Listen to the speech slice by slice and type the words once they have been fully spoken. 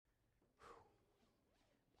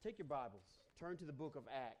Take your Bibles. Turn to the book of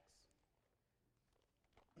Acts.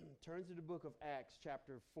 Turn to the book of Acts,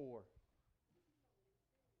 chapter 4.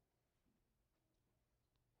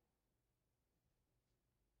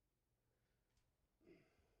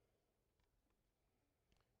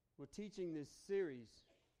 We're teaching this series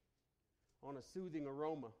on a soothing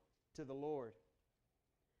aroma to the Lord.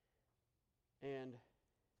 And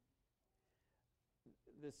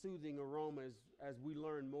the soothing aroma is as we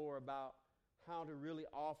learn more about how to really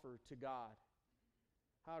offer to God,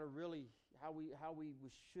 how we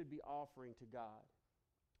should be offering to God.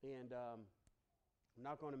 And I'm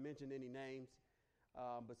not going to mention any names,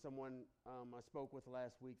 but someone I spoke with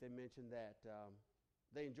last week, they mentioned that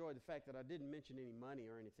they enjoyed the fact that I didn't mention any money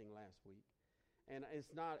or anything last week. And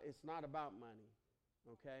it's not about money,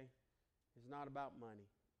 okay? It's not about money.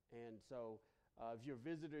 And so if you're a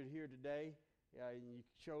visitor here today, and you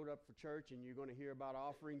showed up for church and you're going to hear about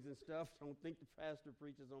offerings and stuff, don't think the pastor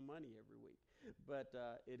preaches on money every week. But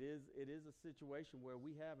it is a situation where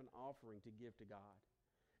we have an offering to give to God.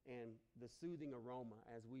 And the soothing aroma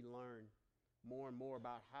as we learn more and more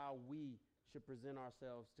about how we should present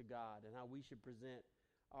ourselves to God and how we should present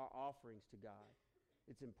our offerings to God,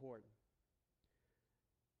 it's important.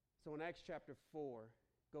 So in Acts chapter 4,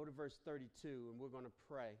 go to verse 32 and we're going to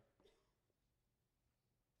pray.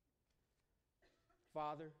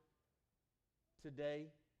 Father, today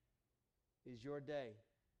is your day,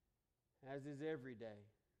 as is every day.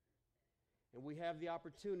 And we have the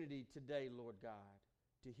opportunity today, Lord God,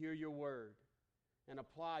 to hear your word and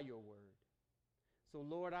apply your word. So,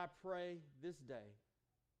 Lord, I pray this day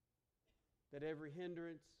that every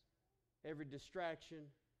hindrance, every distraction,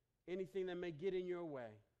 anything that may get in your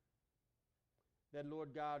way, that,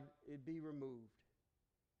 Lord God, it be removed,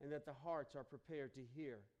 and that the hearts are prepared to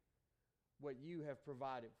hear what you have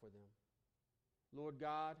provided for them. Lord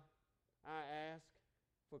God, I ask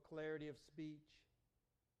for clarity of speech.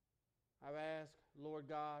 I ask, Lord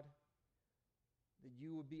God, that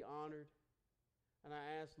you would be honored. And I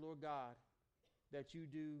ask, Lord God, that you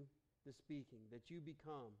do the speaking, that you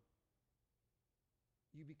become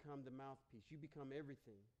the mouthpiece. You become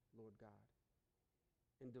everything, Lord God,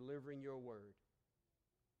 in delivering your word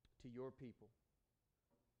to your people.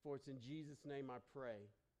 For it's in Jesus' name I pray.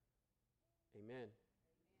 Amen.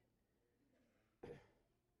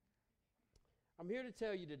 I'm here to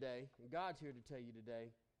tell you today, and God's here to tell you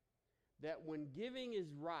today, that when giving is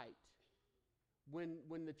right,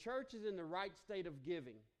 when the church is in the right state of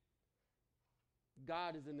giving,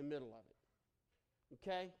 God is in the middle of it.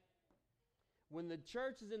 Okay? When the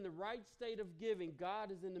church is in the right state of giving,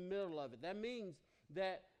 God is in the middle of it. That means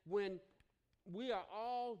that when we are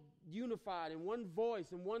all unified in one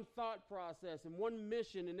voice and one thought process and one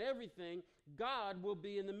mission and everything, God will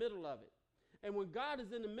be in the middle of it. And when God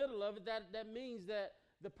is in the middle of it, that means that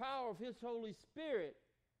the power of His Holy Spirit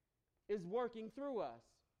is working through us.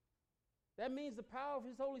 That means the power of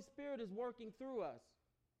His Holy Spirit is working through us.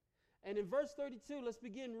 And in verse 32, let's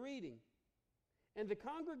begin reading. And the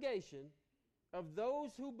congregation of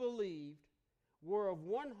those who believed were of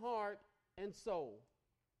one heart and soul.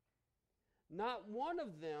 Not one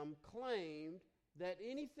of them claimed that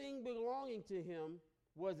anything belonging to him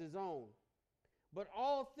was his own, but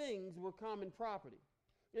all things were common property.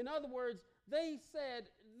 In other words, they said,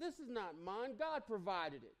 this is not mine. God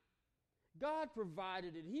provided it. God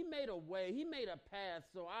provided it. He made a way. He made a path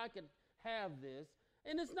so I could have this.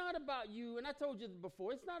 And it's not about you, and I told you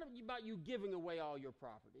before, it's not about you giving away all your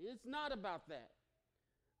property. It's not about that.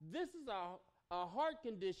 This is a heart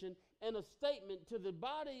condition and a statement to the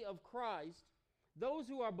body of Christ, those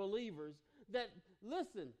who are believers, that,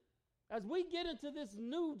 listen, as we get into this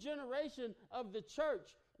new generation of the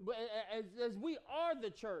church, as we are the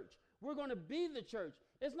church, we're going to be the church.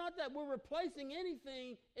 It's not that we're replacing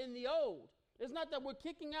anything in the old. It's not that we're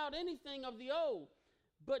kicking out anything of the old.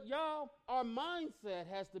 But y'all, our mindset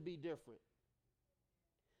has to be different.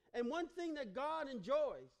 And one thing that God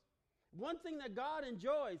enjoys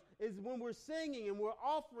is when we're singing and we're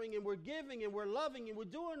offering and we're giving and we're loving and we're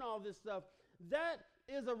doing all this stuff. That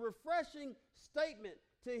is a refreshing statement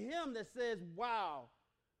to Him that says, wow,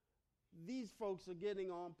 these folks are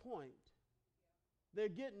getting on point. They're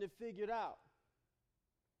getting it figured out.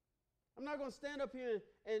 I'm not going to stand up here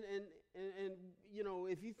and you know,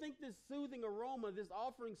 if you think this soothing aroma, this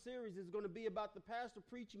offering series is going to be about the pastor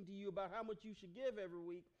preaching to you about how much you should give every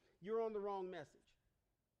week, you're on the wrong message.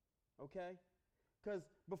 Okay? Because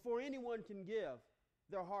before anyone can give,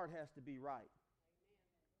 their heart has to be right.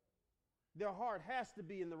 Their heart has to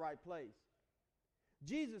be in the right place.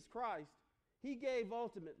 Jesus Christ, He gave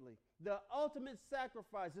ultimately. The ultimate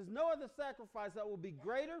sacrifice. There's no other sacrifice that will be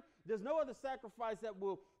greater. There's no other sacrifice that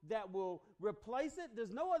will replace it.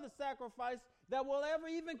 There's no other sacrifice that will ever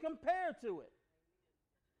even compare to it.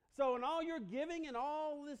 So in all your giving and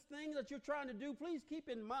all this thing that you're trying to do, please keep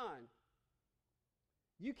in mind,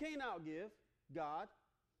 you can't outgive God.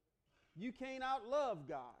 You can't outlove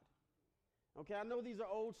God. Okay, I know these are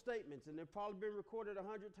old statements and they've probably been recorded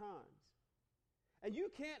 100 times. And you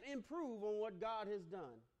can't improve on what God has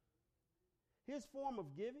done. His form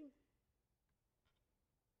of giving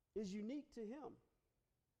is unique to him.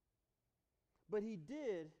 But he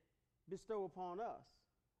did bestow upon us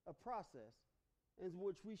a process in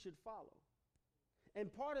which we should follow.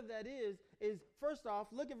 And part of that is first off,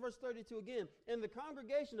 look at verse 32 again. And the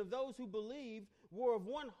congregation of those who believed were of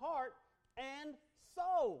one heart and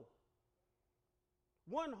soul.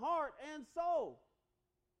 One heart and soul.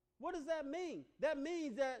 What does that mean? That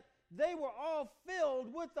means that they were all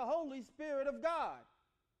filled with the Holy Spirit of God.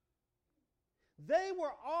 They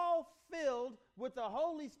were all filled with the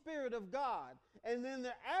Holy Spirit of God. And then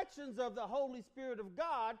the actions of the Holy Spirit of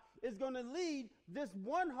God is going to lead this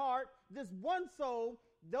one heart, this one soul,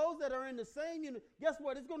 those that are in the same unit. Guess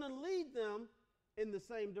what? It's going to lead them in the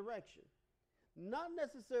same direction. Not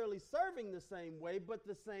necessarily serving the same way, but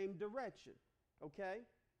the same direction. Okay?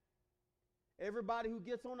 Everybody who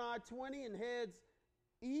gets on I-20 and heads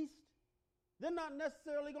east, they're not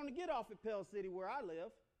necessarily going to get off at Pell City where I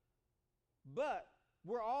live. But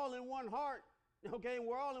we're all in one heart, okay? And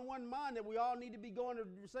we're all in one mind that we all need to be going in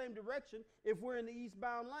the same direction if we're in the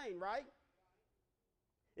eastbound lane, right?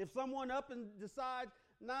 If someone up and decides,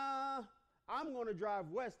 nah, I'm going to drive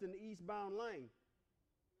west in the eastbound lane,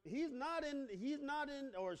 he's not in,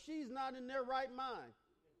 or she's not in their right mind,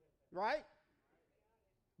 right?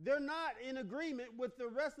 They're not in agreement with the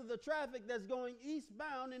rest of the traffic that's going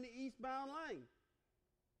eastbound in the eastbound lane.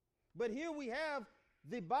 But here we have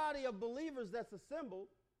the body of believers that's assembled,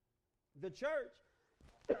 the church.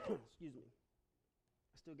 Excuse me.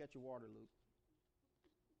 I still got your water, Luke.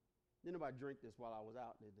 Didn't nobody drink this while I was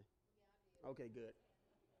out, did they? Yeah, I did. Okay, good.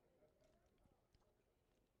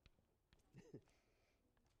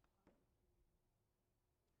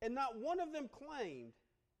 And not one of them claimed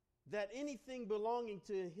that anything belonging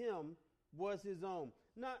to him was his own.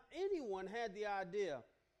 Not anyone had the idea.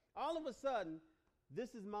 All of a sudden,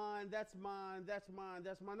 this is mine, that's mine, that's mine,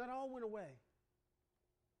 that's mine. That all went away.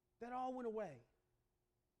 That all went away.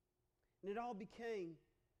 And it all became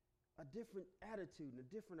a different attitude and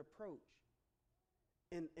a different approach.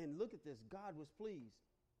 And look at this. God was pleased.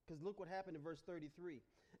 Because look what happened in verse 33.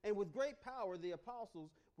 And with great power, the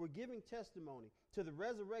apostles were giving testimony to the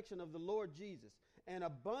resurrection of the Lord Jesus. And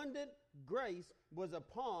abundant grace was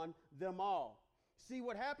upon them all. See,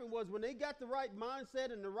 what happened was when they got the right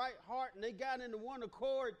mindset and the right heart and they got into one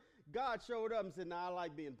accord, God showed up and said, I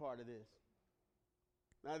like being part of this.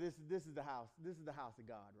 Now, this is the house. This is the house of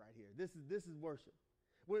God right here. This is worship.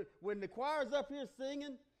 When the choir's up here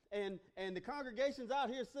singing and the congregation's out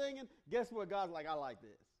here singing, guess what? God's like, I like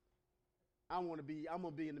this. I'm going to be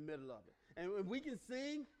in the middle of it. And we can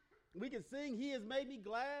sing, He has made me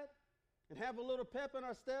glad, and have a little pep in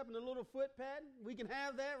our step and a little foot patting. We can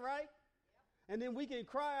have that, right? And then we can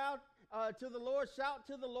cry out to the Lord, shout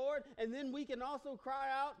to the Lord, and then we can also cry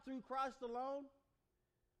out through Christ alone.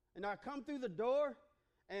 And I come through the door,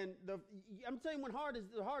 and I'm telling you, when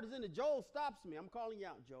the heart is in it, Joel stops me. I'm calling you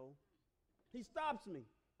out, Joel. He stops me.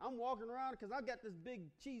 I'm walking around because I got this big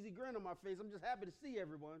cheesy grin on my face. I'm just happy to see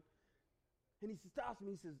everyone. And he stops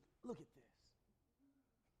me. He says, look at this.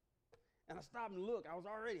 And I stop and look. I was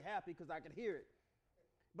already happy because I could hear it.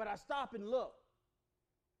 But I stop and look.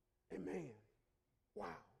 And man, wow.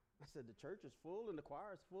 I said, the church is full and the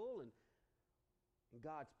choir is full and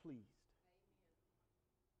God's pleased.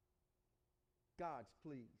 God's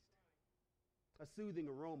pleased. A soothing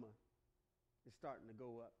aroma is starting to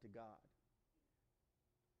go up to God.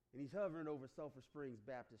 And he's hovering over Sulphur Springs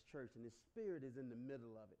Baptist Church, and his spirit is in the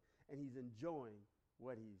middle of it. And he's enjoying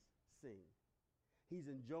what he's seeing. He's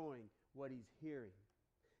enjoying what he's hearing.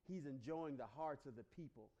 He's enjoying the hearts of the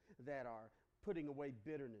people that are putting away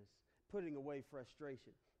bitterness, putting away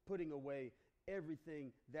frustration, putting away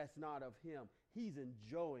everything that's not of him. He's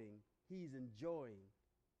enjoying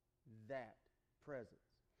that presence.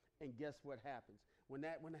 And guess what happens? When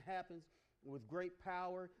it happens, with great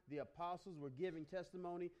power, the apostles were giving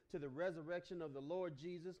testimony to the resurrection of the Lord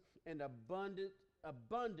Jesus, and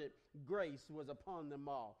abundant grace was upon them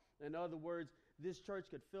all. In other words, this church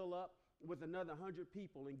could fill up with another 100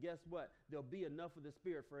 people, and guess what? There'll be enough of the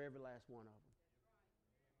Spirit for every last one of them.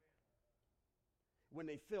 When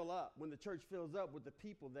they fill up, when the church fills up with the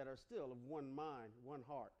people that are still of one mind, one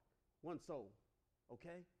heart, One soul.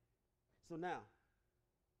 Okay? So now,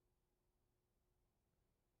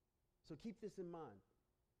 so keep this in mind.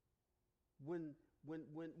 When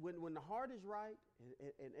the heart is right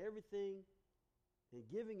and everything and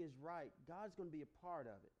giving is right, God's going to be a part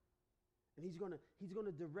of it. And he's going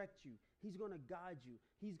to direct you. He's going to guide you.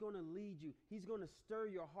 He's going to lead you. He's going to stir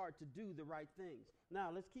your heart to do the right things.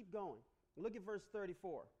 Now, let's keep going. Look at verse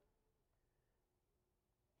 34.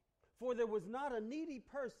 For there was not a needy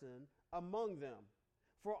person among them,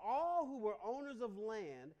 for all who were owners of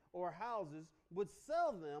land or houses would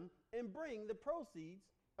sell them and bring the proceeds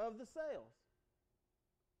of the sales.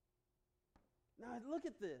 Now, look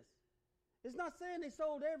at this. It's not saying they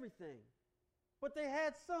sold everything, but they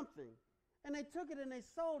had something. And they took it and they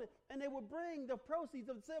sold it, and they would bring the proceeds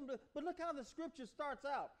of the sale. But look how the scripture starts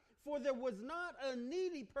out. For there was not a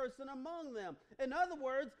needy person among them. In other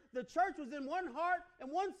words, the church was in one heart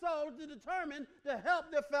and one soul to determine to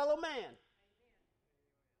help their fellow man.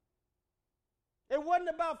 It wasn't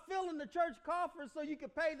about filling the church coffers so you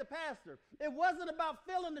could pay the pastor. It wasn't about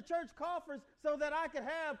filling the church coffers so that I could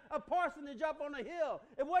have a parsonage up on a hill.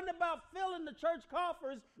 It wasn't about filling the church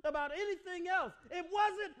coffers about anything else. It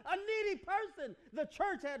wasn't a needy person. The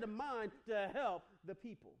church had the mind to help the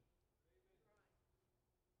people.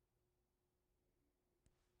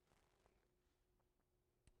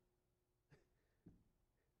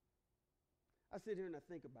 I sit here and I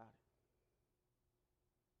think about it.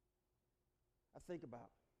 I think about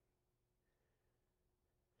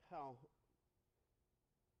how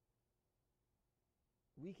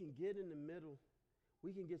we can get in the middle,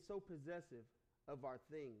 we can get so possessive of our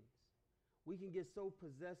things. We can get so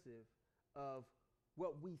possessive of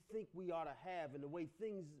what we think we ought to have and the way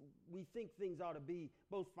we think things ought to be,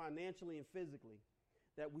 both financially and physically,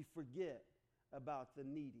 that we forget about the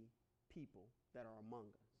needy people that are among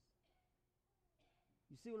us.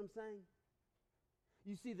 You see what I'm saying?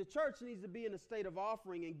 You see, the church needs to be in a state of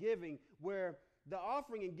offering and giving where the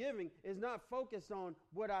offering and giving is not focused on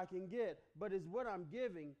what I can get, but is what I'm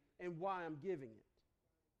giving and why I'm giving it.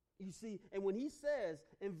 You see, and when he says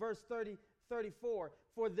in verse 34,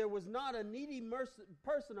 for there was not a needy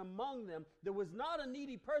person among them. There was not a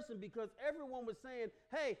needy person because everyone was saying,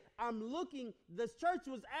 hey, I'm looking. This church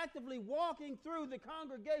was actively walking through the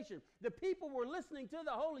congregation. The people were listening to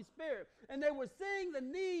the Holy Spirit, and they were seeing the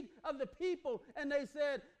need of the people, and they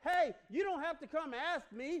said, hey, you don't have to come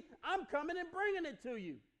ask me. I'm coming and bringing it to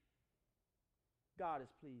you. God is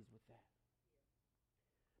pleased with that.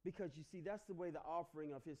 Because you see, that's the way the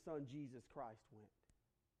offering of his son Jesus Christ went.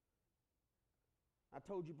 I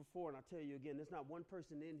told you before, and I'll tell you again, there's not one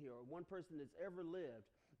person in here or one person that's ever lived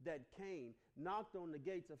that came, knocked on the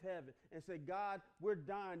gates of heaven, and said, God, we're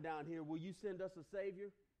dying down here. Will you send us a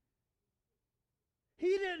Savior? He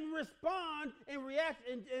didn't respond and react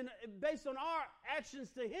and based on our actions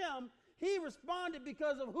to him. He responded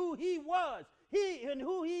because of who he was. He and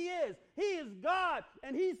who he is. He is God,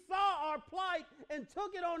 and he saw our plight and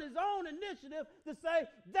took it on his own initiative to say,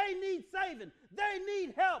 they need saving. They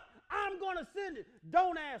need help. I'm going to send it.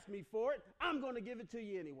 Don't ask me for it. I'm going to give it to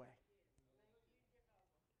you anyway.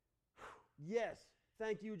 Yes,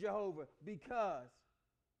 thank you, Jehovah, because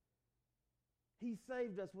he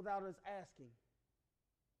saved us without us asking.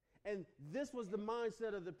 And this was the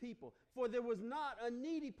mindset of the people. For there was not a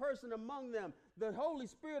needy person among them. The Holy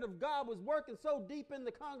Spirit of God was working so deep in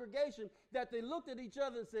the congregation that they looked at each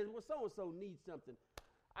other and said, well, so-and-so needs something.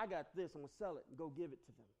 I got this. I'm going to sell it and go give it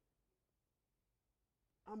to them.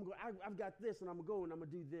 I've got this, and I'm going to go and I'm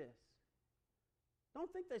going to do this.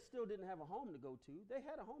 Don't think they still didn't have a home to go to. They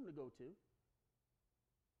had a home to go to.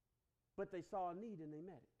 But they saw a need and they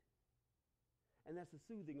met it. And that's a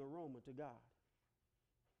soothing aroma to God.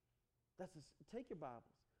 Take your Bibles.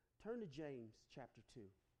 Turn to James chapter 2.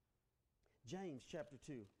 James chapter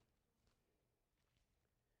 2.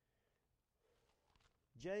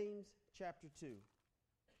 James chapter 2.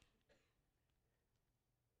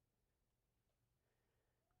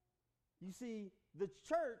 You see, the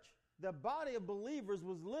church, the body of believers,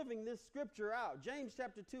 was living this scripture out. James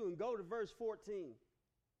chapter 2, and go to verse 14.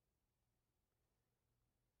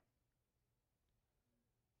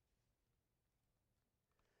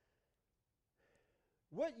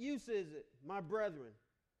 What use is it, my brethren,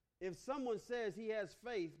 if someone says he has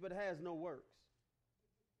faith but has no works?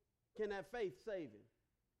 Can that faith save him?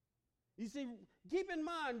 You see, keep in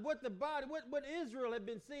mind what the body, what Israel had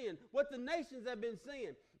been seeing, what the nations have been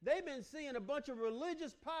seeing. they've been seeing a bunch of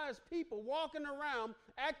religious, pious people walking around,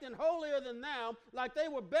 acting holier than thou, like they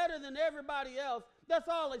were better than everybody else. That's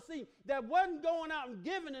all they see. That wasn't going out and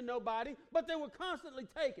giving to nobody, but they were constantly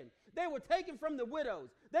taking. They were taken from the widows.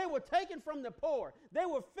 They were taken from the poor. They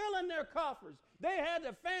were filling their coffers. They had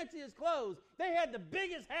the fanciest clothes. They had the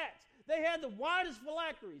biggest hats. They had the widest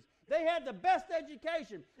phylacteries. They had the best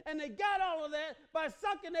education. And they got all of that by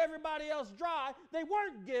sucking everybody else dry. They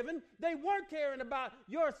weren't giving. They weren't caring about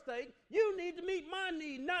your state. You need to meet my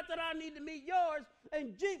need, not that I need to meet yours.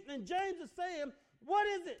 And James is saying, what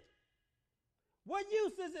is it? What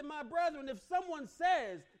use is it, my brethren, if someone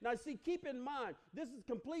says, now see, keep in mind, this is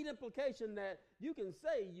complete implication that you can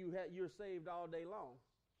say you're saved all day long.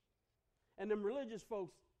 And them religious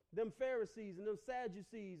folks, them Pharisees and them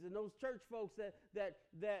Sadducees and those church folks that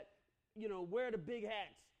wear the big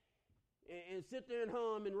hats and sit there and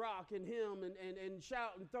hum and rock and hymn and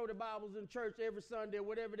shout and throw the Bibles in church every Sunday,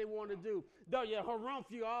 whatever they want to do. Though you harumph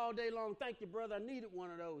you all day long. Thank you, brother. I needed one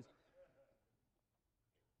of those.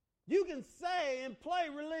 You can say and play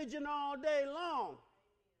religion all day long.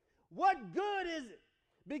 What good is it?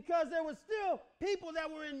 Because there were still people that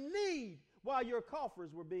were in need while your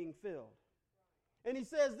coffers were being filled. And he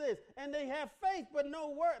says this, and they have faith but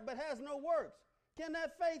has no works. Can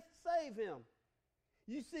that faith save him?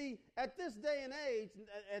 You see, at this day and age,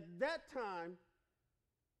 at that time,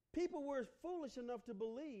 people were foolish enough to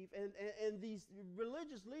believe, and these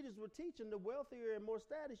religious leaders were teaching the wealthier and more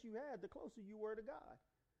status you had, the closer you were to God.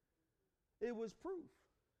 It was proof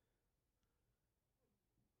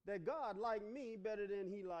that God liked me better than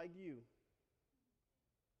he liked you.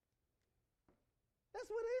 That's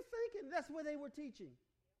what they're thinking. That's what they were teaching.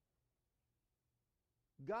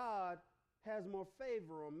 God has more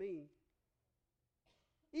favor on me.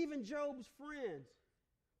 Even Job's friends,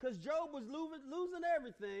 because Job was losing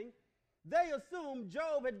everything, they assumed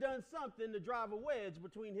Job had done something to drive a wedge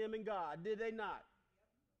between him and God. Did they not?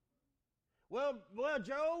 Well,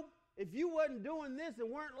 Job, if you wasn't doing this and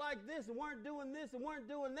weren't like this and weren't doing this and weren't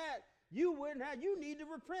doing that, you need to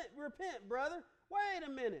repent, brother. Wait a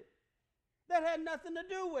minute. That had nothing to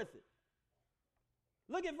do with it.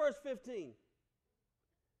 Look at verse 15.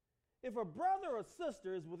 If a brother or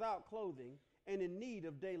sister is without clothing and in need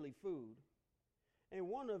of daily food, and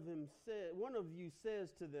one of you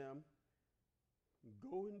says to them,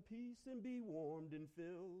 go in peace and be warmed and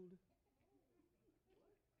filled.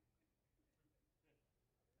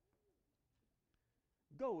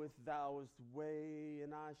 Goeth thou way,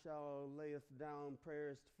 and I shall layeth down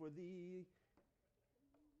prayers for thee,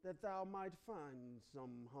 that thou might find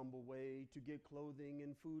some humble way to get clothing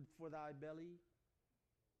and food for thy belly.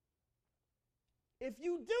 If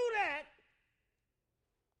you do that,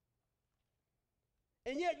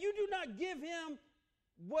 and yet you do not give them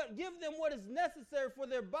what is necessary for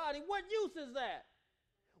their body, what use is that?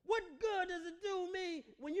 What good does it do me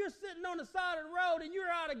when you're sitting on the side of the road and you're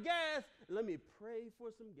out of gas? Let me pray for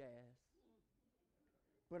some gas.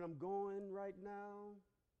 But I'm going right now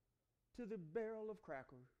to the barrel of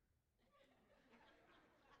cracker.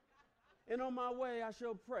 And on my way, I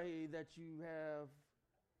shall pray that you have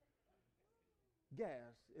gas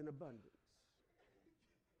in abundance.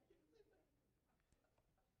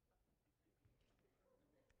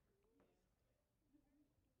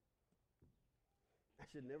 I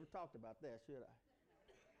should have never talked about that, should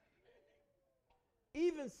I?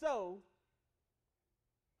 Even so,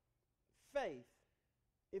 faith,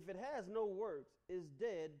 if it has no works, is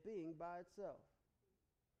dead being by itself.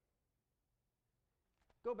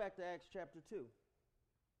 Go back to Acts chapter 2.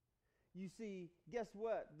 You see, guess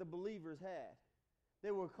what the believers had?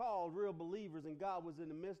 They were called real believers, and God was in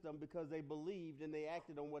the midst of them because they believed and they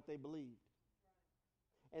acted on what they believed.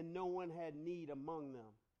 And no one had need among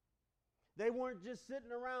them. They weren't just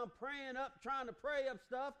sitting around praying up, trying to pray up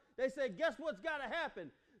stuff. They said, guess what's got to happen?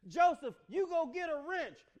 Joseph, you go get a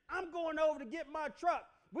wrench. I'm going over to get my truck.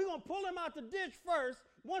 We're going to pull him out the ditch first.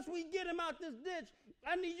 Once we get him out this ditch,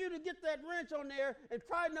 I need you to get that wrench on there and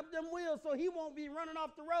tighten up them wheels so he won't be running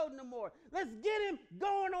off the road no more. Let's get him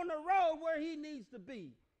going on the road where he needs to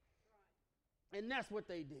be. And that's what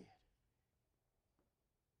they did.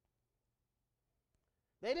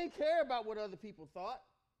 They didn't care about what other people thought.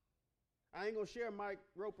 I ain't going to share Mike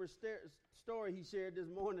Roper's story he shared this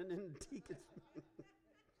morning in the deacons.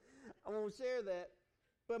 I won't share that.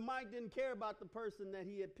 But Mike didn't care about the person that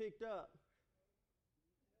he had picked up.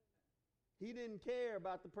 He didn't care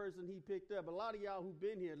about the person he picked up. A lot of y'all who've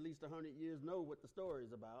been here at least 100 years know what the story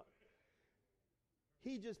is about.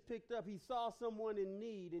 He just picked up. He saw someone in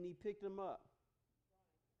need and he picked them up.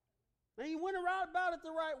 And he went around about it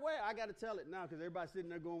the right way. I got to tell it now because everybody's sitting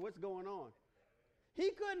there going, what's going on?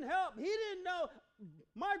 He couldn't help. He didn't know.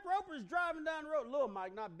 Mike Roper's driving down the road. Little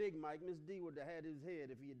Mike, not Big Mike. Miss D would have had his head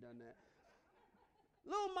if he had done that.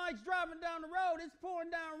 Little Mike's driving down the road. It's pouring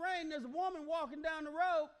down rain. There's a woman walking down the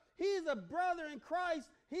road. He's a brother in Christ.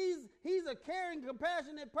 He's a caring,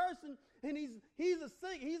 compassionate person, and he's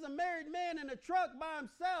a married man in a truck by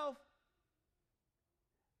himself.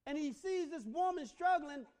 And he sees this woman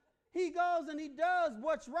struggling. He goes and he does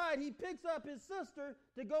what's right. He picks up his sister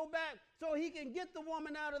to go back so he can get the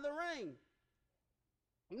woman out of the rain.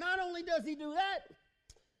 Not only does he do that,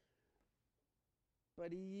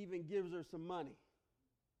 but he even gives her some money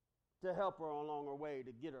to help her along her way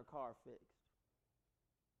to get her car fixed.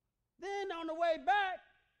 Then on the way back,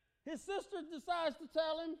 his sister decides to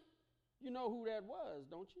tell him, you know who that was,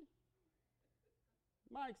 don't you?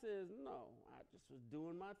 Mike says, no, I just was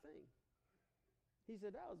doing my thing. He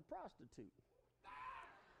said, that was a prostitute.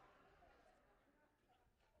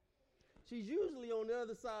 She's usually on the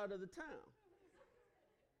other side of the town.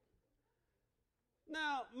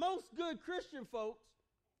 Now, most good Christian folks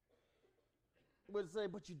would say,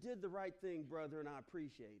 but you did the right thing, brother, and I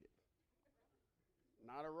appreciate it.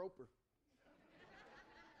 Not a Roper.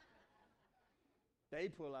 They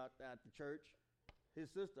pull out at the church. His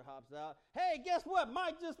sister hops out. Hey, guess what?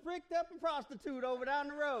 Mike just picked up a prostitute over down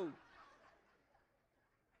the road.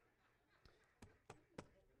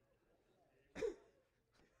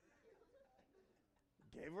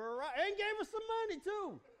 Gave her a ride and gave her some money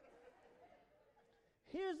too.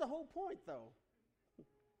 Here's the whole point, though.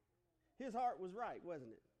 His heart was right,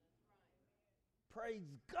 wasn't it? Praise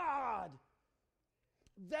God.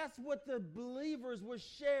 That's what the believers were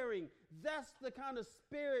sharing. That's the kind of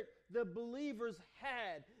spirit the believers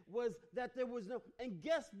had, was that there was no... And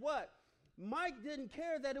guess what? Mike didn't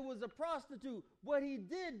care that it was a prostitute. What he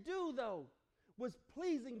did do, though, was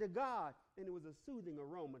pleasing to God, and it was a soothing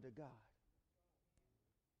aroma to God.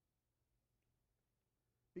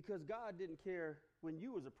 Because God didn't care when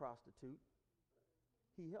you was a prostitute.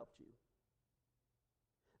 He helped you.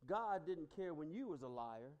 God didn't care when you was a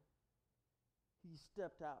liar. He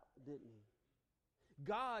stepped out, didn't he?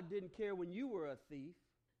 God didn't care when you were a thief.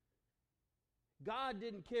 God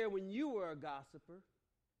didn't care when you were a gossiper.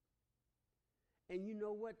 And you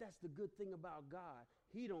know what? That's the good thing about God.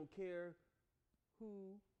 He don't care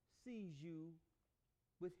who sees you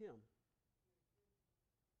with him,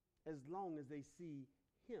 as long as they see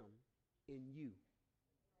him in you.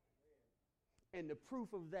 And the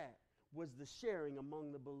proof of that was the sharing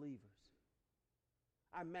among the believers.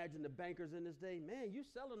 I imagine the bankers in this day, man, you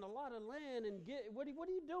selling a lot of land and what are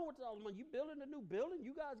you doing with all the money? You building a new building?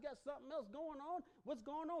 You guys got something else going on? What's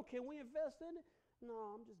going on? Can we invest in it?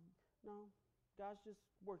 No, God's just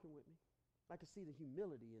working with me. I can see the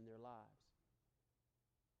humility in their lives.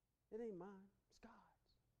 It ain't mine, it's God's.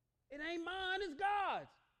 It ain't mine, it's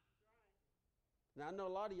God's. Now, I know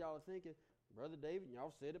a lot of y'all are thinking, Brother David,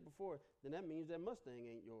 y'all said it before, then that means that Mustang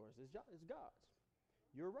ain't yours. It's God's.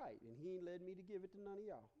 You're right, and he ain't led me to give it to none of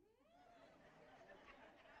y'all.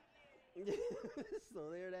 So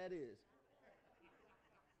there that is.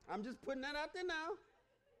 I'm just putting that out there now,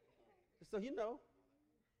 so you know.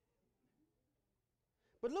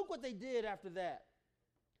 But look what they did after that.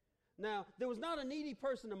 Now, there was not a needy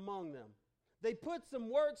person among them. They put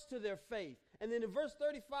some works to their faith. And then in verse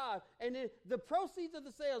 35, and then the proceeds of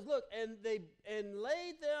the sales, look, and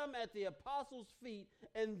laid them at the apostles' feet,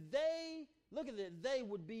 and they, look at it, they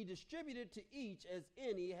would be distributed to each as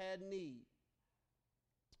any had need.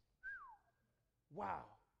 Wow.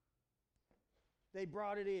 They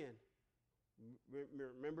brought it in.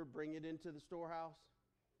 Remember, bring it into the storehouse?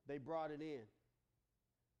 They brought it in.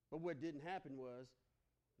 But what didn't happen was,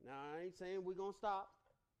 now I ain't saying we're going to stop,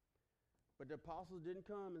 but the apostles didn't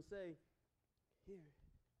come and say, here,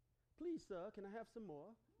 please, sir, can I have some more?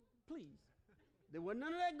 Please. There wasn't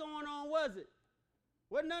none of that going on, was it?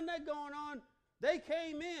 Wasn't none of that going on. They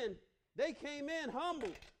came in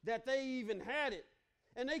humbled that they even had it.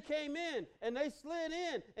 And they came in and they slid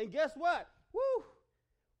in. And guess what? Woo!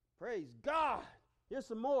 Praise God. Here's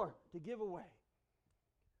some more to give away.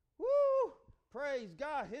 Woo! Praise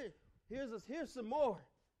God. Here's some more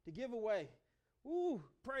to give away. Woo!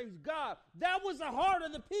 Praise God. That was the heart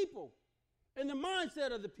of the people and the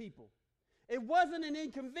mindset of the people. It wasn't an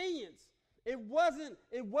inconvenience. It wasn't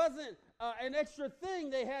an extra thing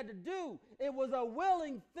they had to do. It was a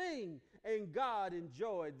willing thing, and God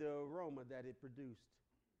enjoyed the aroma that it produced.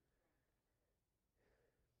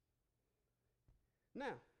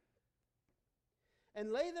 Now,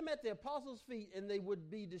 and lay them at the apostles' feet, and they would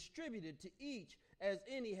be distributed to each as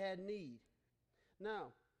any had need. Now,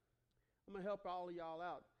 I'm going to help all of y'all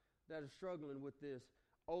out that are struggling with this.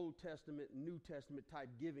 Old Testament, New Testament type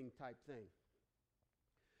giving type thing.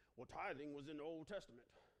 Well, tithing was in the Old Testament.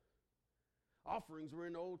 Offerings were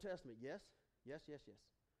in the Old Testament. Yes, yes, yes, yes.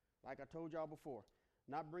 Like I told y'all before,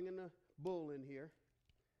 not bringing the bull in here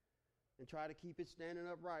and try to keep it standing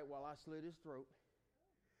upright while I slit his throat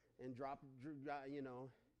and drop, you know,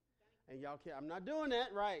 and y'all can't. I'm not doing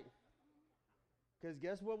that, right? Because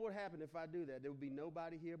guess what would happen if I do that? There would be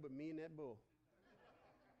nobody here but me and that bull.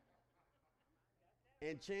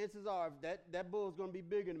 And chances are, that bull's going to be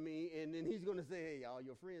bigger than me, and then he's going to say, hey, all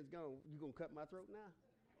your friends gone. You going to cut my throat now?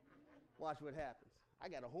 Watch what happens. I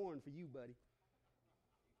got a horn for you, buddy.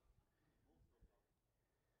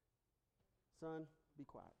 Son, be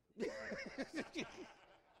quiet.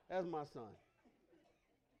 That's my son.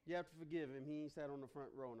 You have to forgive him. He ain't sat on the front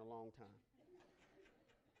row in a long time.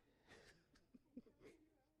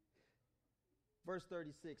 Verse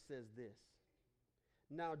 36 says this.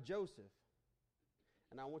 Now Joseph,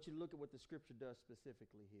 and I want you to look at what the scripture does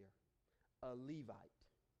specifically here. A Levite.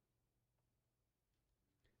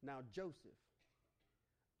 Now Joseph,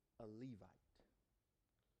 a Levite.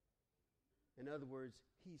 In other words,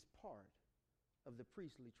 he's part of the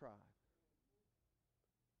priestly tribe.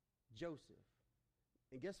 Joseph.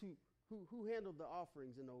 And guess who handled the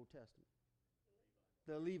offerings in the Old Testament?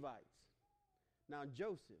 The Levites. Now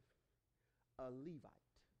Joseph, a Levite.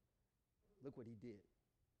 Look what he did.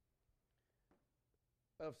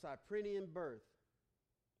 Of Cyprian birth,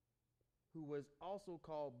 who was also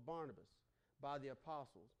called Barnabas by the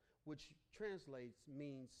apostles, which translates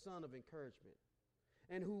means son of encouragement,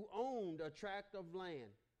 and who owned a tract of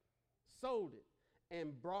land, sold it,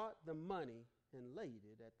 and brought the money and laid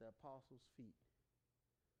it at the apostles' feet.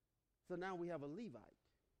 So now we have a Levite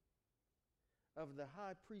of the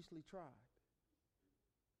high priestly tribe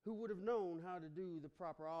who would have known how to do the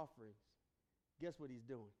proper offerings. Guess what he's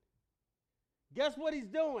doing? Guess what he's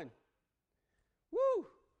doing? Woo!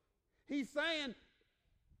 He's saying,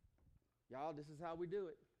 y'all, this is how we do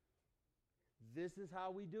it. This is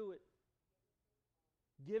how we do it.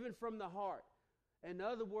 Given from the heart. In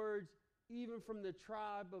other words, even from the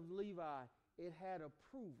tribe of Levi, it had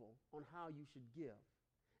approval on how you should give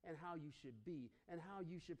and how you should be and how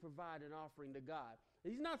you should provide an offering to God.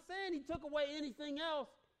 He's not saying he took away anything else,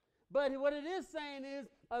 but what it is saying is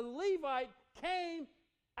a Levite came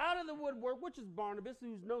out of the woodwork, which is Barnabas,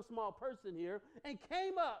 who's no small person here, and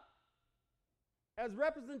came up as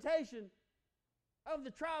representation of the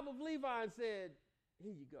tribe of Levi and said,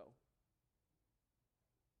 here you go.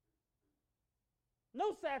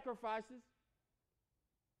 No sacrifices.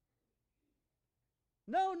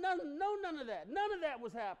 No, none of that. None of that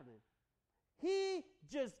was happening. He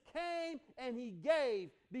just came and he gave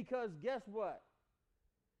because guess what?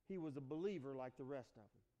 He was a believer like the rest of them.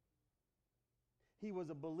 He was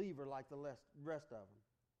a believer like the rest of them.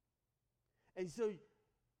 And so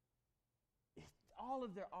all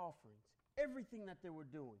of their offerings, everything that they were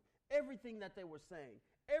doing, everything that they were saying,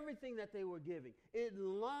 everything that they were giving, it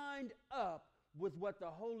lined up with what the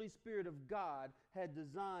Holy Spirit of God had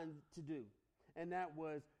designed to do. And that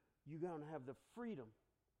was, you're going to have the freedom.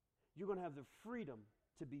 You're going to have the freedom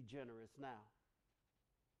to be generous now.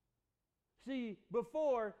 See,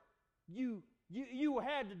 before, you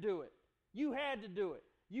had to do it. You had to do it.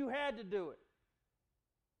 You had to do it.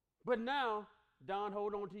 But now, Don,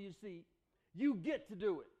 hold on to your seat. You get to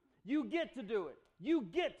do it. You get to do it. You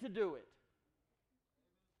get to do it.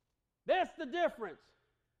 That's the difference.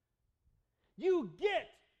 You get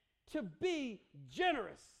to be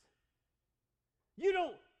generous. You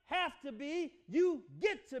don't have to be, you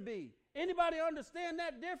get to be. Anybody understand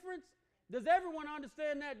that difference? Does everyone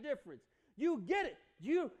understand that difference? You get it.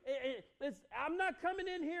 I'm not coming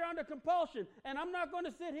in here under compulsion, and I'm not going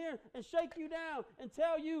to sit here and shake you down and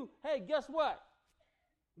tell you, hey, guess what?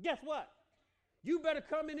 Guess what? You better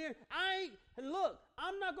come in here. Look,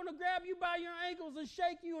 I'm not going to grab you by your ankles and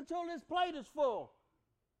shake you until this plate is full.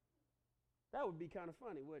 That would be kind of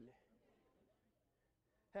funny, wouldn't it?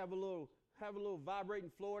 Have a little vibrating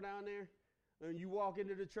floor down there, and you walk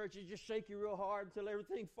into the church and just shake you real hard until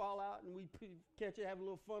everything fall out, and we catch it, have a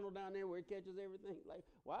little funnel down there where it catches everything. Like,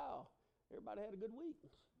 wow, everybody had a good week.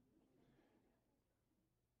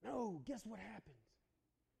 No, guess what happens?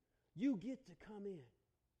 You get to come in.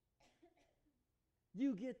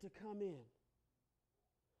 You get to come in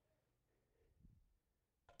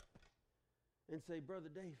and say, Brother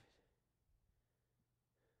David,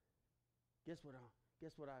 guess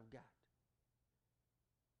what I've got?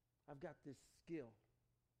 I've got this skill.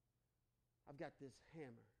 I've got this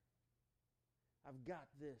hammer. I've got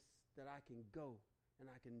this that I can go and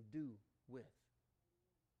I can do with.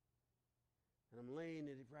 And I'm laying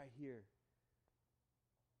it right here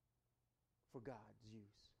for God's use.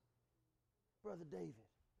 Brother David,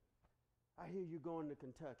 I hear you going to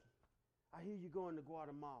Kentucky. I hear you going to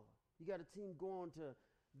Guatemala. You got a team going to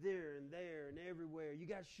there and everywhere. You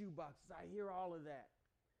got shoeboxes. I hear all of that.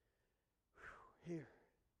 Whew, here.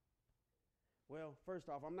 Well, first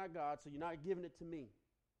off, I'm not God, so you're not giving it to me.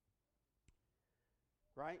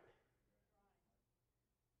 Right?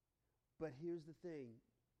 But here's the thing.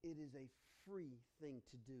 It is a free thing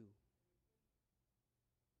to do.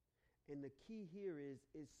 And the key here is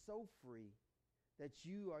it's so free that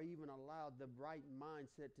you are even allowed the right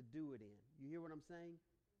mindset to do it in. You hear what I'm saying?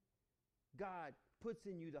 God puts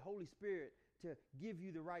in you the Holy Spirit to give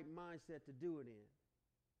you the right mindset to do it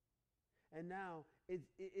in. And now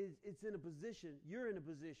it's in a position, you're in a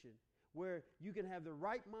position where you can have the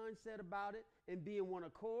right mindset about it and be in one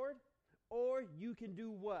accord, or you can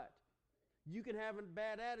do what? You can have a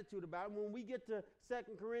bad attitude about it. When we get to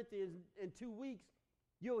 2 Corinthians in 2 weeks,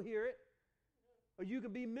 you'll hear it, or you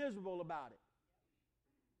can be miserable about it.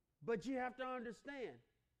 But you have to understand,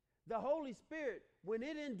 the Holy Spirit, when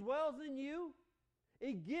it indwells in you,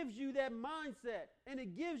 it gives you that mindset and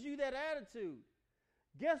it gives you that attitude.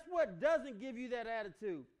 Guess what doesn't give you that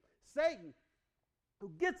attitude? Satan, who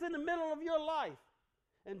gets in the middle of your life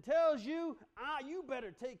and tells you, you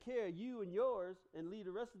better take care of you and yours and leave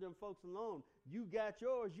the rest of them folks alone. You got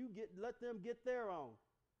yours, let them get their own.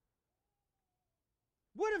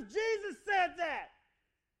 What if Jesus said that?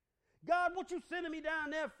 God, what you sending me down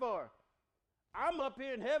there for? I'm up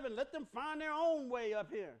here in heaven. Let them find their own way up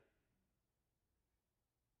here.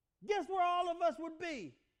 Guess where all of us would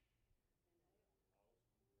be?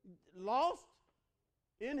 Lost?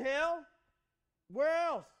 In hell? Where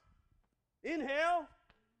else? In hell?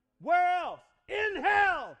 Where else? In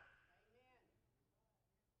hell!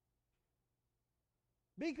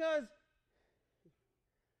 Because,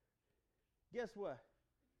 guess what?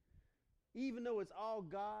 Even though it's all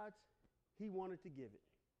God's, He wanted to give it.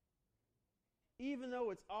 Even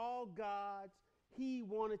though it's all God's, He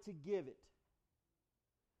wanted to give it.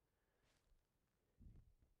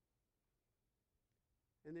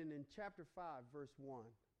 And then in chapter 5, verse 1,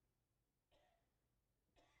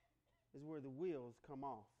 is where the wheels come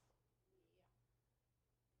off.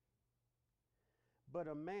 But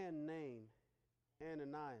a man named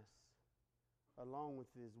Ananias, along with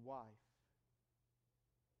his wife,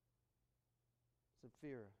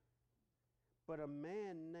 Sapphira. But a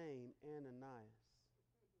man named Ananias,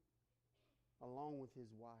 along with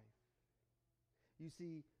his wife. You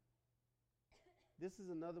see, this is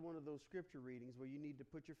another one of those scripture readings where you need to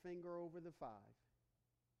put your finger over the 5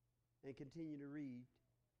 and continue to read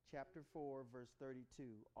chapter 4, verse 32,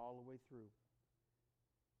 all the way through.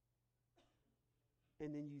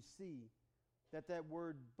 And then you see that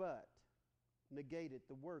word but negated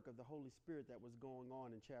the work of the Holy Spirit that was going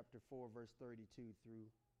on in chapter 4, verse 32 through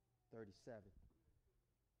 37.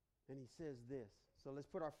 And he says this. So let's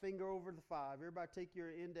put our finger over the 5. Everybody take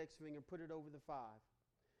your index finger and put it over the 5.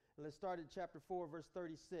 And let's start at chapter 4, verse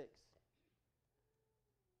 36.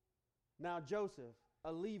 Now Joseph,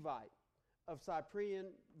 a Levite of Cyprian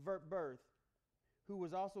birth, who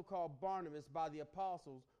was also called Barnabas by the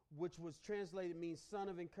apostles, which was translated means son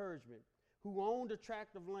of encouragement, who owned a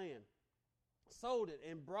tract of land, sold it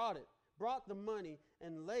and brought the money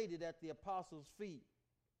and laid it at the apostles' feet.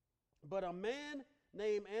 But a man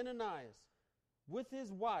named Ananias, with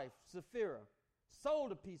his wife Sapphira,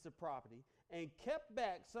 sold a piece of property and kept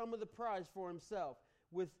back some of the price for himself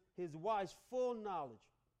with his wife's full knowledge.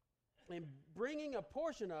 And bringing a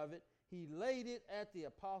portion of it, he laid it at the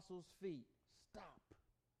apostles' feet. Stop.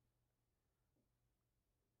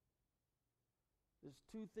 There's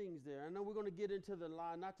 2 things there. I know we're going to get into the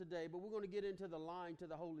line, not today, but we're going to get into the line to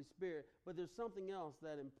the Holy Spirit. But there's something else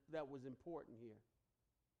that was important here.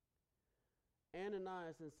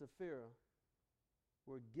 Ananias and Sapphira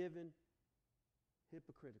were given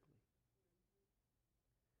hypocritically.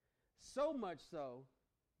 So much so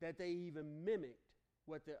that they even mimicked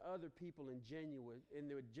what the other people in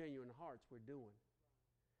their genuine hearts were doing.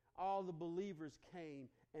 All the believers came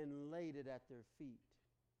and laid it at their feet.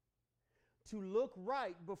 To look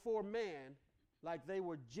right before man, like they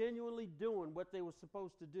were genuinely doing what they were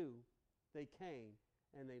supposed to do, they came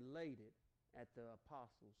and they laid it at the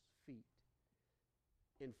apostles' feet.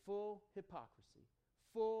 In full hypocrisy,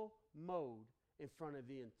 full mode in front of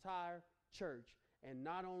the entire church, and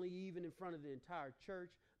not only even in front of the entire church,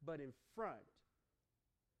 but in front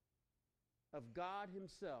of God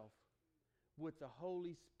Himself, with the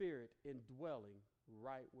Holy Spirit indwelling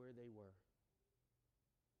right where they were.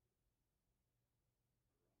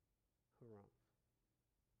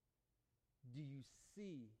 Do you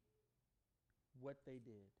see what they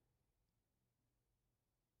did?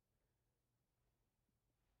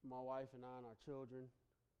 My wife and I and our children,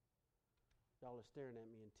 y'all are staring at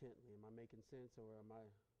me intently. Am I making sense or am I?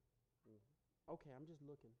 Okay, I'm just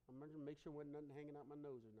looking. I'm going to make sure there's nothing hanging out my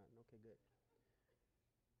nose or nothing. Okay, good.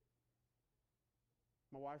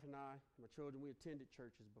 My wife and I, my children, we attended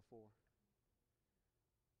churches before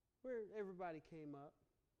where everybody came up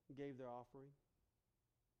and gave their offering.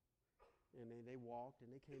 And they walked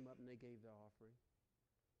and they came up and they gave their offering.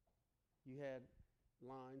 You had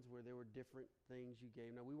lines where there were different things you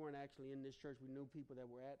gave. Now, we weren't actually in this church. We knew people that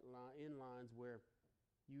were in lines where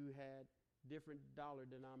you had different dollar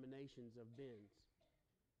denominations of bins.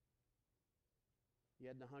 You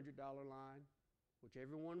had the $100 line, which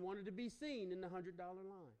everyone wanted to be seen in the $100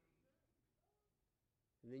 line.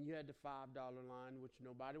 And then you had the $5 line, which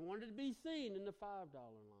nobody wanted to be seen in the $5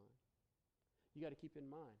 line. You got to keep in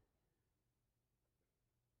mind,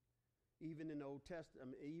 even in the Old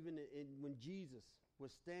Testament, when Jesus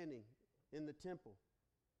was standing in the temple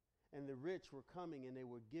and the rich were coming and they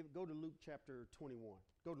would give, go to Luke chapter 21.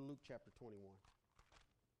 Go to Luke chapter 21.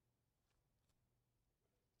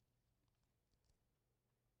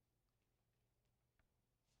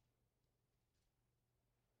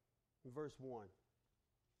 Verse 1.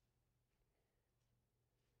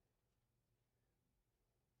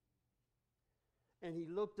 And he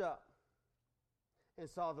looked up and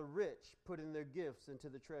saw the rich putting their gifts into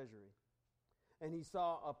the treasury. And he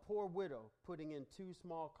saw a poor widow putting in 2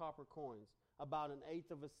 small copper coins, about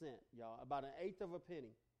 1/8 of a cent, y'all, about 1/8 of a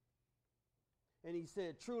penny. And he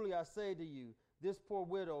said, truly I say to you, this poor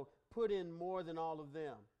widow put in more than all of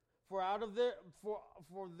them. For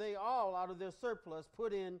they all out of their surplus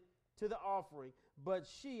put in to the offering, but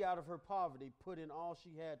she out of her poverty put in all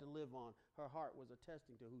she had to live on. Her heart was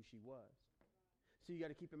attesting to who she was. So you got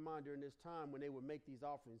to keep in mind, during this time when they would make these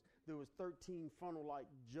offerings, there was 13 funnel-like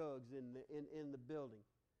jugs in the building,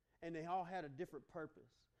 and they all had a different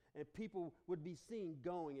purpose. And people would be seen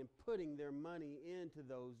going and putting their money into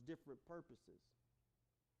those different purposes.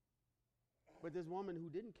 But this woman who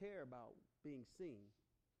didn't care about being seen,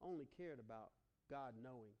 only cared about God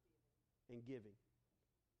knowing and giving.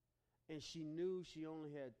 And she knew she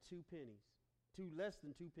only had 2 pennies, less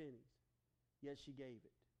than 2 pennies, yet she gave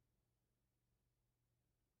it.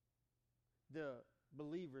 The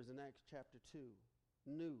believers in Acts chapter 2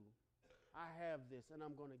 knew, I have this and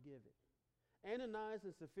I'm going to give it. Ananias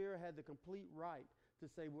and Sapphira had the complete right to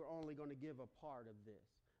say we're only going to give a part of this.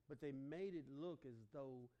 But they made it look as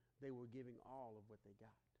though they were giving all of what they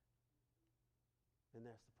got. And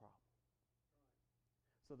that's the problem.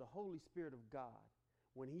 So the Holy Spirit of God,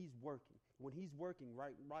 when he's working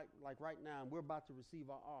right now, and we're about to receive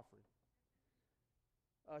our offering.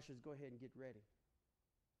 Ushers, go ahead and get ready.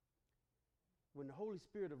 When the Holy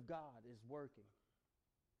Spirit of God is working,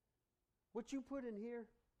 what you put in here,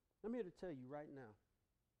 I'm here to tell you right now,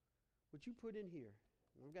 what you put in here,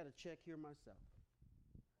 I've got to check here myself.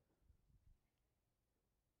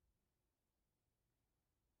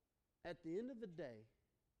 At the end of the day,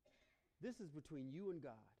 this is between you and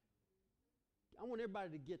God. I want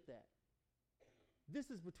everybody to get that. This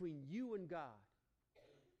is between you and God.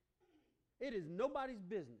 It is nobody's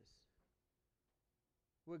business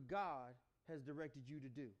what God has directed you to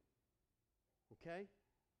do. Okay?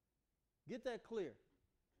 Get that clear.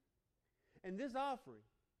 And this offering,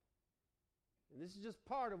 and this is just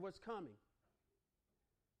part of what's coming.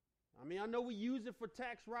 I mean, I know we use it for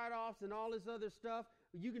tax write-offs and all this other stuff.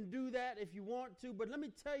 You can do that if you want to, but let me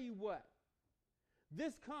tell you what.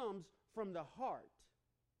 This comes from the heart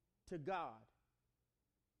to God.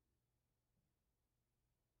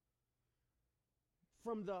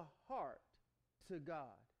 From the heart to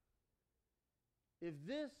God. If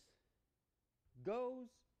this goes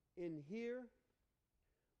in here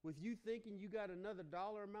with you thinking you got another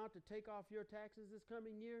dollar amount to take off your taxes this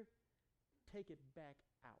coming year, take it back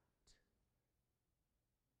out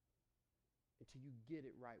until you get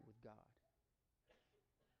it right with God.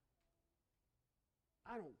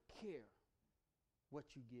 I don't care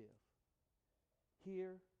what you give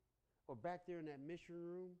here or back there in that mission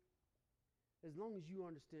room, as long as you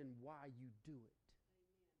understand why you do it.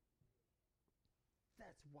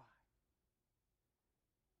 That's why.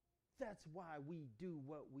 That's why we do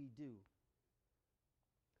what we do.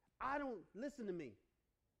 Listen to me.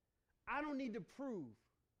 I don't need to prove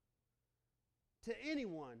to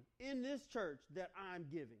anyone in this church that I'm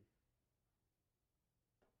giving.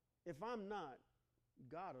 If I'm not,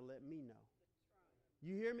 God will let me know.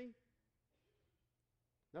 You hear me?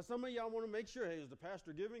 Now, some of y'all want to make sure, hey, is the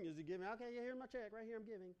pastor giving? Is he giving? Okay, yeah, here's my check. Right here, I'm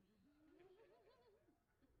giving.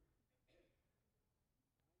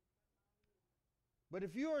 But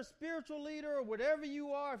if you're a spiritual leader or whatever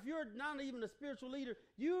you are, if you're not even a spiritual leader,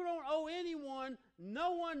 you don't owe anyone,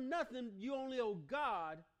 no one, nothing. You only owe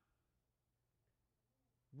God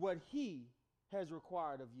what he has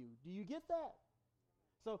required of you. Do you get that?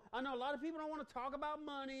 So I know a lot of people don't want to talk about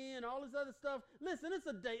money and all this other stuff. Listen,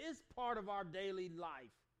 it's part of our daily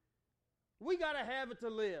life. We got to have it to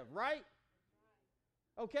live, right?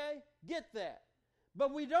 Okay? Get that.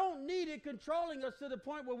 But we don't need it controlling us to the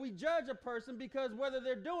point where we judge a person because whether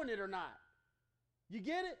they're doing it or not. You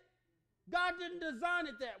get it? God didn't design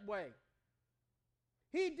it that way.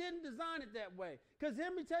 He didn't design it that way. Because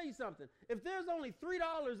let me tell you something. If there's only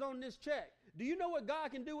 $3 on this check, do you know what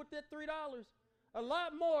God can do with that $3? A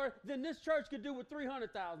lot more than this church could do with $300,000.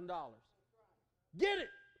 Get it?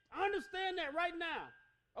 Understand that right now.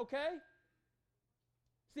 Okay?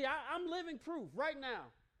 See, I'm living proof right now.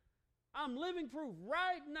 I'm living proof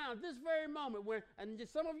right now, this very moment, where, and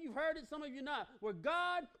some of you heard it, some of you not, where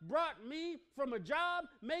God brought me from a job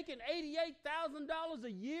making $88,000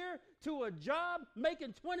 a year to a job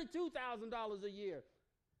making $22,000 a year.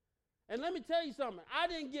 And let me tell you something, I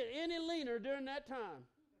didn't get any leaner during that time.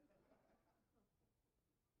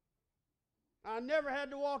 I never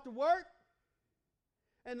had to walk to work,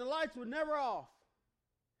 and the lights were never off.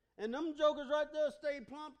 And them jokers right there stayed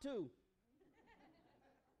plump too.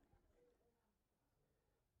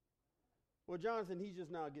 Well, Jonathan, he's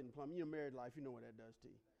just now getting plump. You know, married life, you know what that does to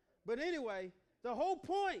you. But anyway, the whole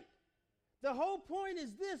point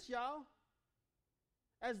is this, y'all.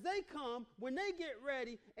 As they come, when they get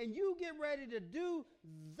ready, and you get ready to do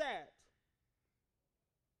that,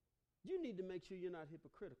 you need to make sure you're not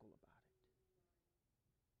hypocritical about it.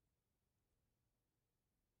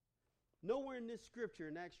 Nowhere in this scripture,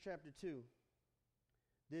 in Acts chapter 2,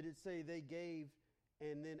 did it say they gave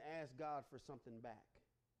and then asked God for something back.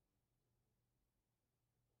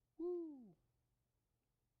 Woo.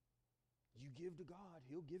 You give to God,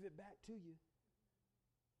 he'll give it back to you.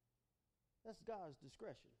 That's God's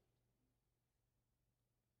discretion.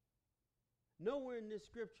 Nowhere in this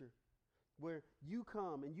scripture where you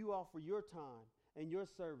come and you offer your time and your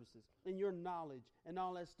services and your knowledge and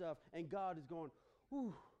all that stuff, and God is going,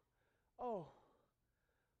 ooh, oh,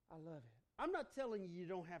 I love it. I'm not telling you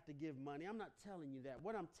don't have to give money. I'm not telling you that.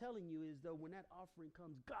 What I'm telling you is, though, when that offering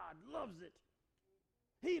comes, God loves it.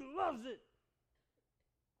 He loves it.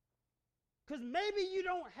 Because maybe you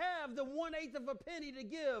don't have the 1/8 of a penny to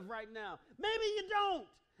give right now. Maybe you don't.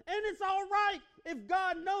 And it's all right if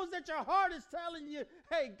God knows that your heart is telling you,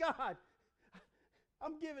 hey, God,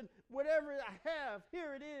 I'm giving whatever I have.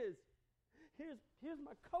 Here it is. Here's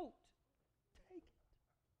my coat. Take it.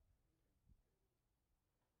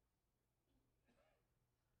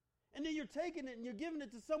 And then you're taking it and you're giving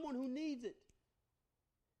it to someone who needs it.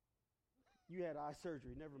 You had eye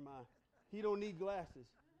surgery, never mind. He don't need glasses.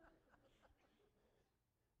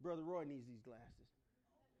 Brother Roy needs these glasses.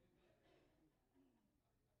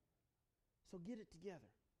 So get it together.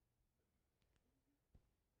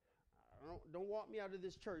 Don't walk me out of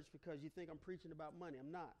this church because you think I'm preaching about money.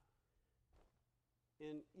 I'm not.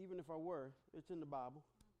 And even if I were, it's in the Bible.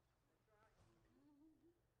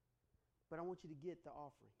 But I want you to get the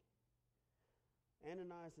offering.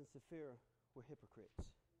 Ananias and Sapphira were hypocrites.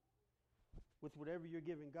 With whatever you're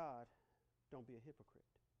giving God, don't be a hypocrite.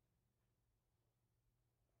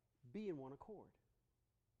 Be in one accord.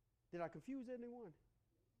 Did I confuse anyone?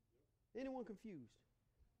 Anyone confused?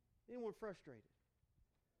 Anyone frustrated?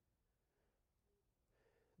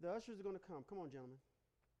 The ushers are going to come. Come on, gentlemen.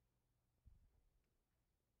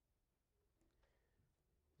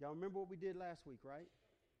 Y'all remember what we did last week, right?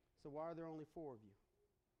 So why are there only 4 of you?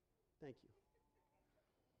 Thank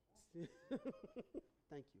you.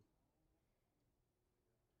 Thank you.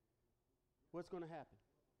 What's going to happen?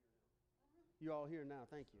 You're all here now.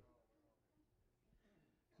 Thank you.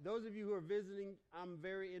 Those of you who are visiting, I'm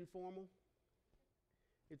very informal.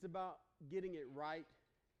 It's about getting it right,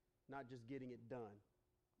 not just getting it done.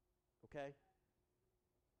 Okay?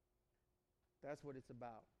 That's what it's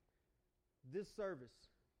about. This service,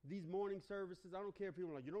 these morning services, I don't care if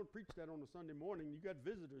people are like, you don't preach that on a Sunday morning, you got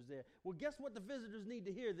visitors there. Well, guess what the visitors need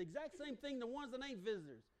to hear? The exact same thing the ones that ain't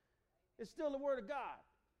visitors. It's still the Word of God.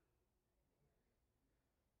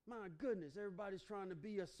 My goodness, everybody's trying to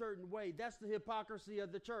be a certain way. That's the hypocrisy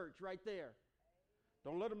of the church right there.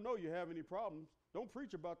 Don't let them know you have any problems. Don't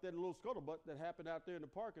preach about that little scuttlebutt that happened out there in the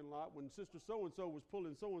parking lot when Sister So-and-so was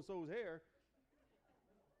pulling so-and-so's hair.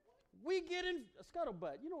 We get in a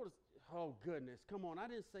scuttlebutt. You know what? Oh, goodness. Come on. I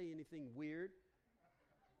didn't say anything weird.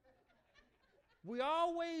 We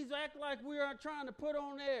always act like we are trying to put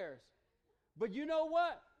on airs. But you know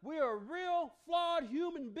what? We are real flawed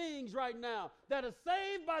human beings right now that are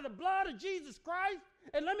saved by the blood of Jesus Christ.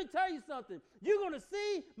 And let me tell you something. You're going to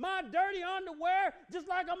see my dirty underwear just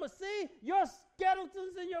like I'm going to see your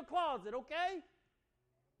skeletons in your closet, okay?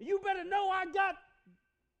 You better know I got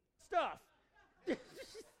stuff.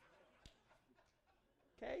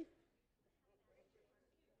 Okay?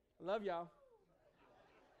 I love y'all.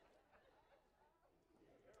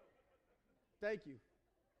 Thank you.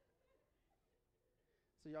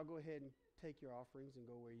 So y'all go ahead and take your offerings and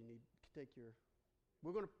go where you need to take your.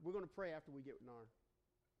 We're gonna pray after we get NAR.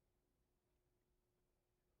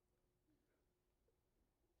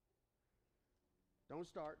 Don't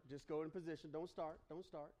start. Just go in position. Don't start. Don't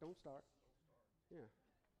start. Don't start. Yeah.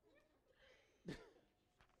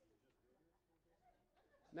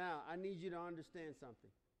 Now, I need you to understand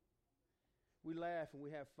something. We laugh and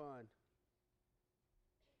we have fun.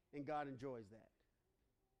 And God enjoys that.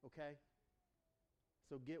 Okay?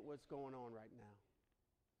 So get what's going on right now.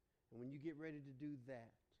 And when you get ready to do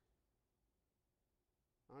that,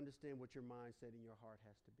 understand what your mindset and your heart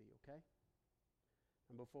has to be, okay?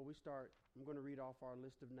 And before we start, I'm going to read off our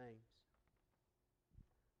list of names.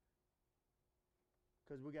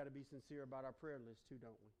 Because we got to be sincere about our prayer list too,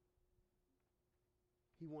 don't we?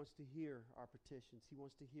 He wants to hear our petitions. He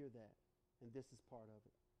wants to hear that. And this is part of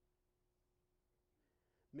it.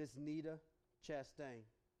 Miss Nita Chastain.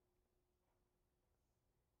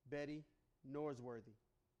 Betty Norsworthy.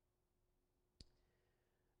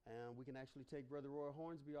 And we can actually take Brother Roy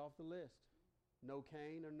Hornsby off the list. No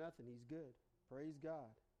cane or nothing. He's good. Praise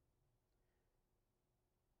God.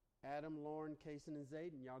 Adam, Lauren, Kaysen, and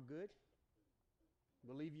Zayden. Y'all good?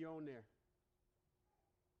 Believe you're on there.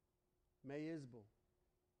 May Isbell.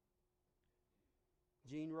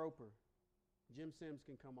 Gene Roper. Jim Sims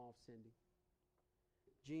can come off, Cindy.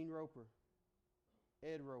 Gene Roper.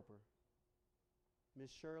 Ed Roper. Miss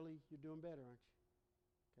Shirley, you're doing better, aren't you?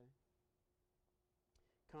 Okay.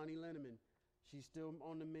 Connie Linneman, she's still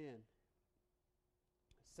on the mend.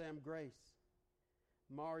 Sam Grace.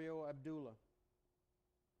 Mario Abdullah.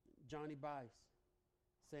 Johnny Bice.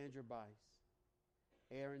 Sandra Bice.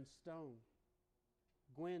 Aaron Stone.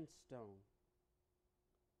 Gwen Stone.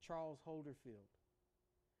 Charles Holderfield.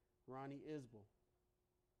 Ronnie Isbell.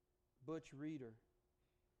 Butch Reeder.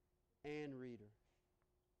 Ann Reeder.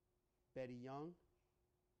 Betty Young.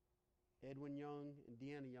 Edwin Young and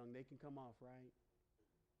Deanna Young, they can come off, right?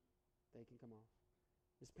 They can come off.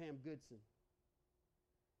 Miss Pam Goodson.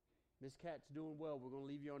 Miss Kat's doing well. We're going to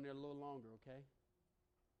leave you on there a little longer, okay?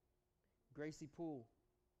 Gracie Poole.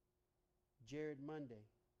 Jared Monday.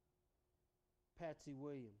 Patsy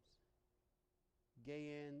Williams.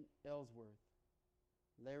 Gayanne Ellsworth.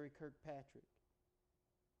 Larry Kirkpatrick.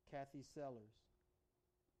 Kathy Sellers.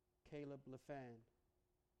 Caleb LaFan.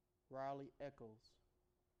 Riley Eccles.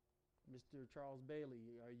 Mr. Charles Bailey,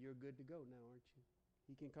 you're good to go now, aren't you?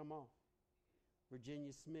 He can come off.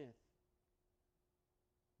 Virginia Smith.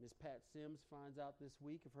 Miss Pat Sims finds out this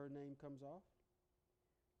week if her name comes off.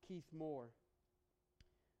 Keith Moore.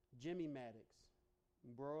 Jimmy Maddox.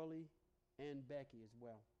 Broly and Becky as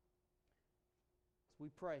well. So we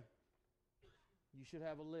pray. You should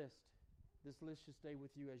have a list. This list should stay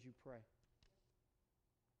with you as you pray.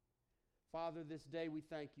 Father, this day we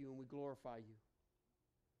thank you and we glorify you.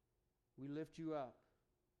 We lift you up.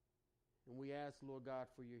 And we ask, Lord God,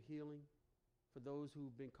 for your healing for those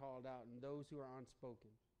who've been called out and those who are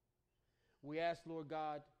unspoken. We ask, Lord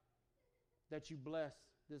God, that you bless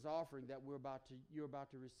this offering that you're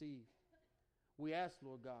about to receive. We ask,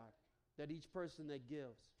 Lord God, that each person that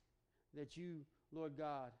gives, that you, Lord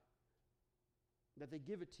God, that they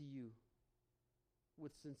give it to you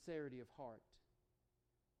with sincerity of heart,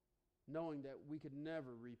 knowing that we could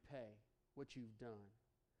never repay what you've done,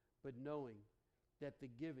 but knowing that the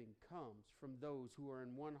giving comes from those who are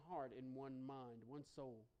in one heart, in one mind, one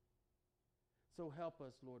soul. So help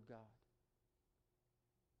us, Lord God.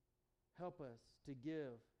 Help us to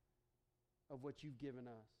give of what you've given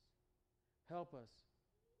us. Help us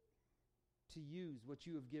to use what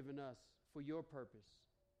you have given us for your purpose.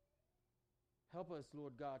 Help us,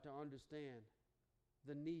 Lord God, to understand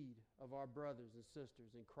the need of our brothers and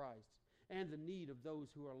sisters in Christ and the need of those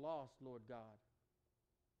who are lost, Lord God.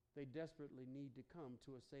 They desperately need to come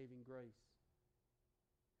to a saving grace.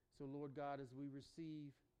 So, Lord God, as we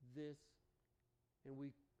receive this and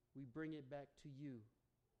we bring it back to you,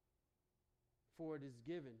 for it is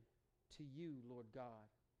given to you, Lord God,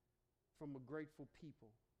 from a grateful people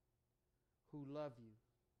who love you,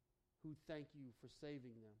 who thank you for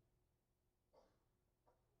saving them.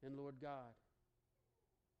 And Lord God,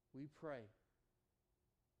 we pray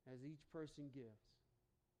as each person gives,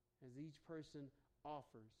 as each person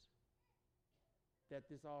offers, that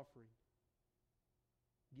this offering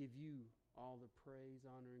give you all the praise,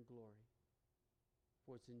 honor, and glory.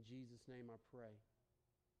 For it's in Jesus' name I pray.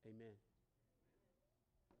 Amen.